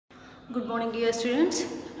Good morning, dear students.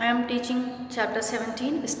 I am teaching chapter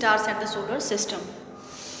 17, Stars and the Solar System.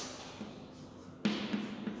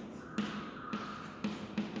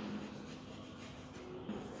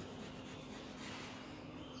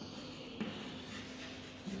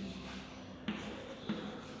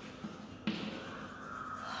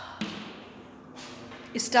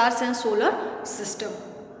 Stars and Solar System.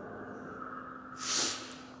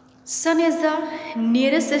 Sun is the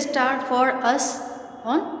nearest star for us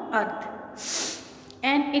on Earth,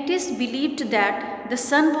 and it is believed that the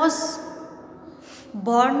Sun was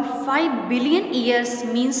born 5 billion years,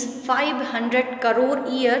 means 500 crore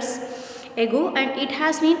years ago, and it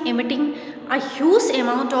has been emitting a huge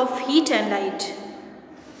amount of heat and light,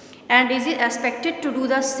 and is expected to do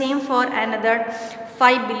the same for another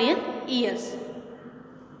 5 billion years.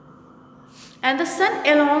 And the Sun,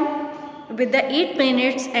 along with the 8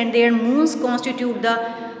 planets and their moons, constitute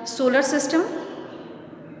the solar system.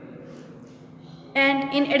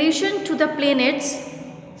 And in addition to the planets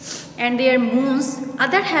and their moons,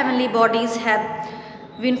 other heavenly bodies have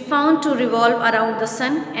been found to revolve around the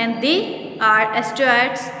Sun, and they are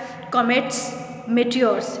asteroids, comets,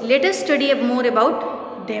 meteors. Let us study more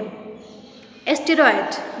about them.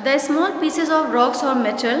 Asteroid, the small pieces of rocks or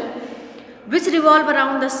metal which revolve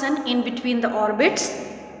around the Sun in between the orbits.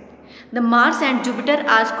 The Mars and Jupiter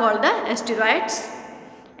are called the asteroids,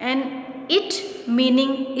 and it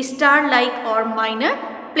meaning star-like or minor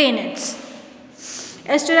planets.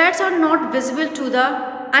 Asteroids are not visible to the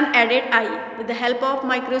unaided eye. With the help of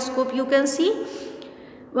microscope you can see,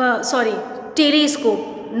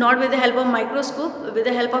 telescope, not with the help of microscope, with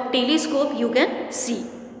the help of telescope you can see.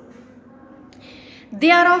 They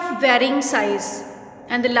are of varying size,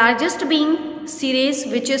 and the largest being Ceres,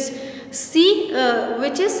 which is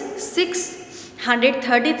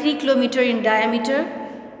 633 km in diameter.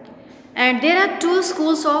 And there are two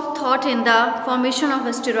schools of thought in the formation of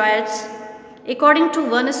asteroids. According to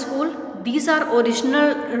one school, these are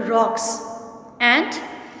original rocks and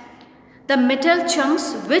the metal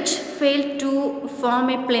chunks which failed to form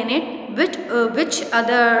a planet,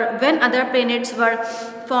 when other planets were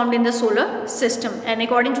formed in the solar system. And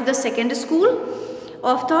according to the second school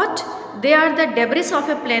of thought, they are the debris of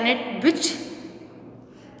a planet which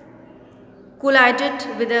collided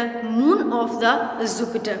with the moon of the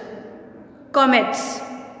Jupiter. Comets,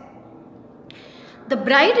 the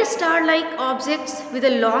bright star-like objects with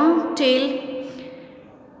a long tail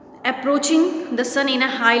approaching the Sun in a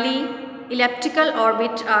highly elliptical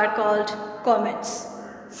orbit are called comets.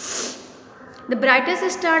 The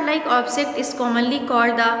brightest star-like object is commonly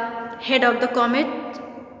called the head of the comet,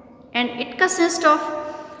 and it consists of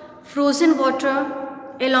frozen water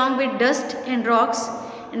along with dust and rocks.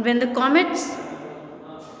 And when the comet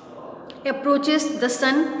approaches the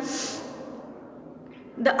Sun,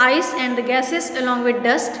 the ice and the gases along with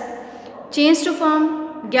dust change to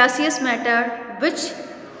form gaseous matter, which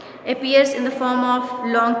appears in the form of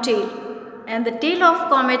long tail. And the tail of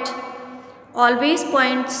comet always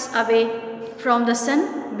points away from the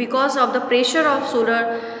Sun because of the pressure of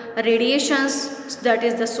solar radiations, that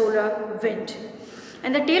is the solar wind.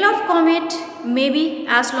 And the tail of comet may be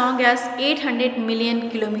as long as 800 million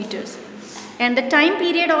kilometers. And the time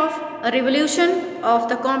period of revolution of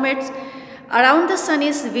the comets around the Sun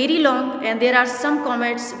is very long, and there are some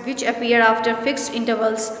comets which appear after fixed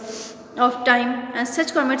intervals of time, and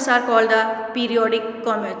such comets are called the periodic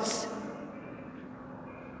comets.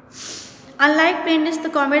 Unlike planets, the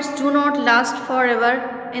comets do not last forever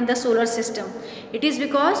in the solar system. It is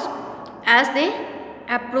because as they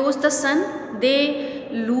approach the Sun, they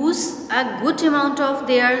lose a good amount of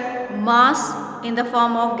their mass in the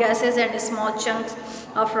form of gases and small chunks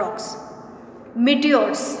of rocks.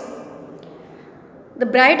 Meteors, the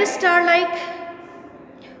bright star-like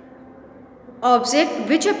object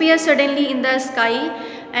which appears suddenly in the sky,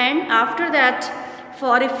 and after that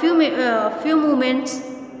for a few moments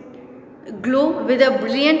glow with a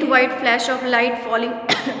brilliant white flash of light falling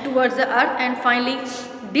towards the earth and finally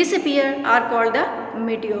disappear, are called the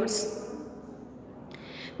meteors.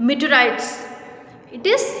 Meteorites,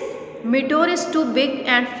 meteor is too big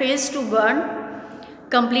and fails to burn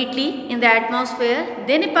completely in the atmosphere,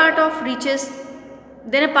 then a part of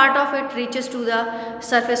it reaches to the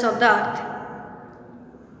surface of the earth.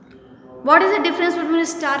 What is the difference between a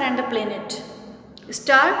star and a planet?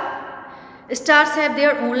 Stars have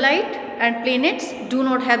their own light and planets do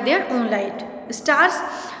not have their own light. Stars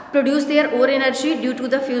produce their own energy due to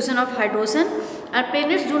the fusion of hydrogen, and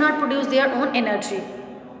planets do not produce their own energy.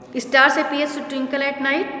 Stars appear to twinkle at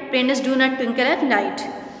night, planets do not twinkle at night.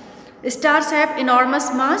 Stars have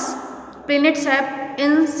enormous mass, planets have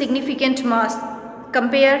insignificant mass.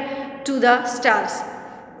 Compare to the stars.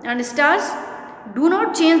 And stars do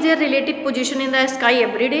not change their relative position in the sky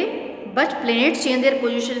every day, but planets change their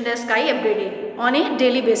position in the sky every day on a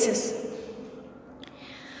daily basis.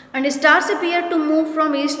 And stars appear to move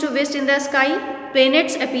from east to west in the sky.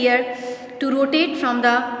 Planets appear to rotate from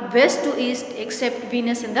the west to east, except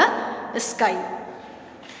Venus in the sky.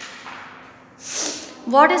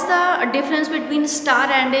 What is the difference between star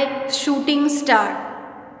and a shooting star?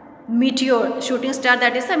 Meteor. Shooting star,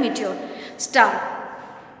 that is the meteor. Star.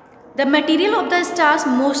 The material of the stars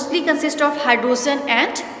mostly consists of hydrogen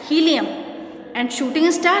and helium. And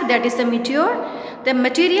shooting star, that is the meteor. The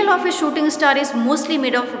material of a shooting star is mostly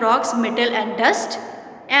made of rocks, metal and dust.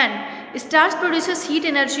 And stars produces heat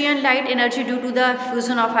energy and light energy due to the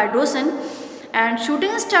fusion of hydrogen. And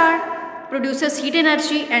shooting star produces heat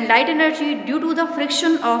energy and light energy due to the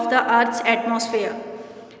friction of the Earth's atmosphere.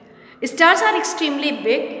 Stars are extremely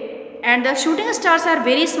big and the shooting stars are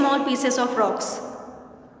very small pieces of rocks.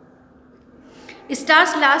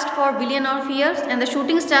 Stars last for billions of years and the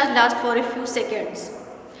shooting stars last for a few seconds.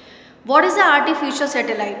 What is the artificial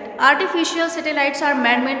satellite? Artificial satellites are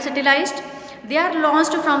man-made satellites. They are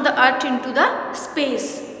launched from the Earth into the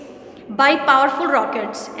space by powerful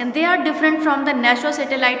rockets, and they are different from the natural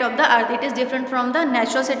satellite of the Earth. It is different from the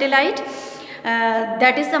natural satellite,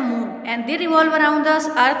 that is the moon, and they revolve around the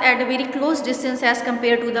Earth at a very close distance as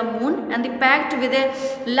compared to the moon, and they packed with a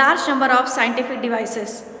large number of scientific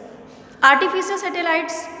devices. Artificial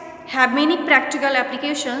satellites have many practical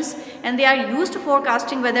applications and they are used for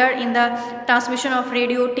forecasting weather in the transmission of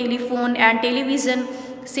radio, telephone and television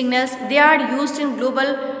signals. They are used in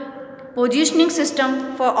global positioning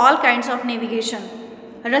system for all kinds of navigation.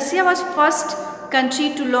 Russia was first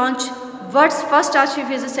country to launch world's first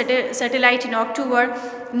artificial satellite in October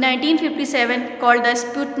 1957 called the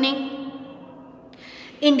Sputnik.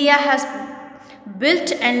 India has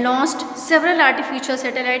built and launched several artificial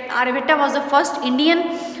satellites. Aryabhatta was the first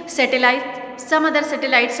Indian satellite. Some other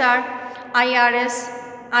satellites are IRS,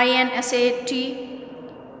 INSAT,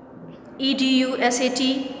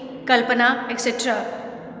 EDUSAT, Kalpana, etc.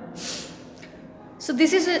 So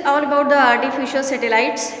this is all about the artificial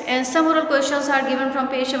satellites, and some oral questions are given from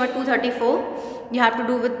page number 234. You have to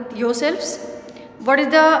do with yourselves. What is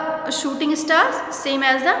the shooting star? Same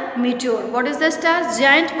as the meteor. What is the star?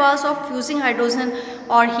 Giant balls of fusing hydrogen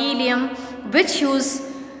or helium which use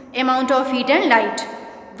amount of heat and light.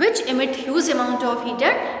 Which emit huge amount of heat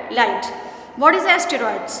and light. What is the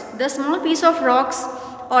asteroids? The small piece of rocks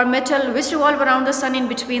or metal which revolve around the sun in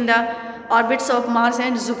between the orbits of Mars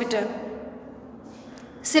and Jupiter.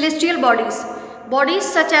 Celestial bodies. Bodies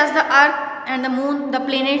such as the Earth and the Moon, the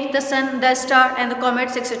planet, the Sun, the star and the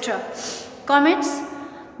comets, etc. Comets,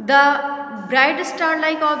 the bright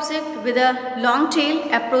star-like object with a long tail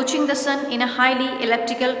approaching the Sun in a highly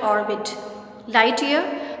elliptical orbit. Light year,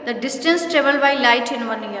 the distance travelled by light in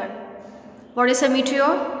 1 year. What is a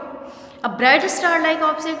meteor? A bright star-like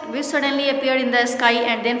object which suddenly appeared in the sky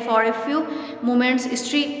and then for a few moments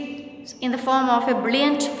streaks in the form of a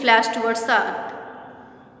brilliant flash towards the Earth.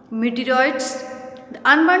 Meteoroids, the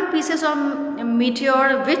unburned pieces of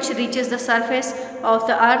meteor which reaches the surface of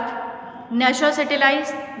the Earth. Natural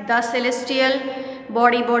satellites, the celestial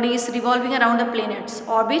bodies revolving around the planets.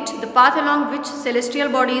 Orbit, the path along which celestial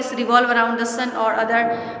bodies revolve around the Sun or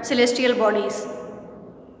other celestial bodies.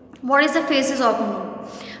 What is the phases of Moon?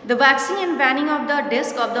 The waxing and waning of the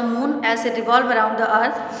disk of the Moon as it revolves around the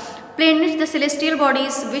Earth. Planets, the celestial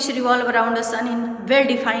bodies which revolve around the Sun in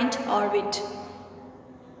well-defined orbit.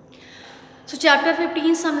 So chapter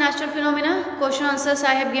 15, some natural phenomena. Question answers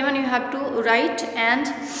I have given, you have to write. And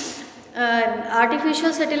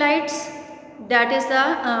artificial satellites, that is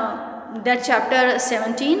the that chapter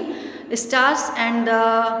 17, stars and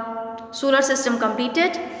the solar system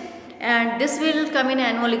completed, and this will come in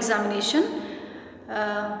annual examination.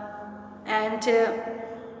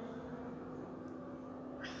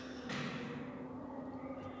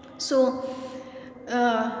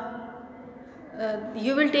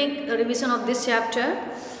 You will take a revision of this chapter,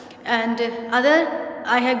 and other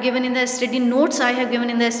I have given in the study notes, I have given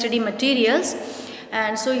in the study materials,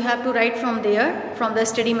 and so you have to write from there, from the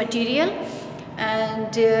study material,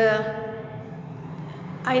 and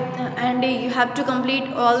you have to complete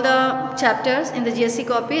all the chapters in the GSC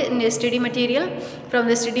copy in the study material. From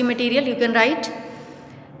the study material you can write,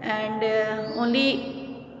 and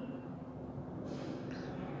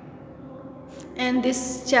and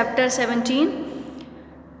this chapter 17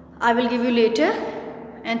 I will give you later.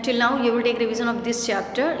 Until now you will take revision of this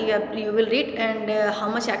chapter. You will read, and how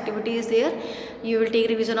much activity is there, you will take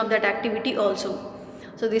revision of that activity also.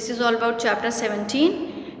 So this is all about chapter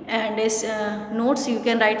 17, and notes you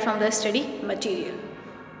can write from the study material.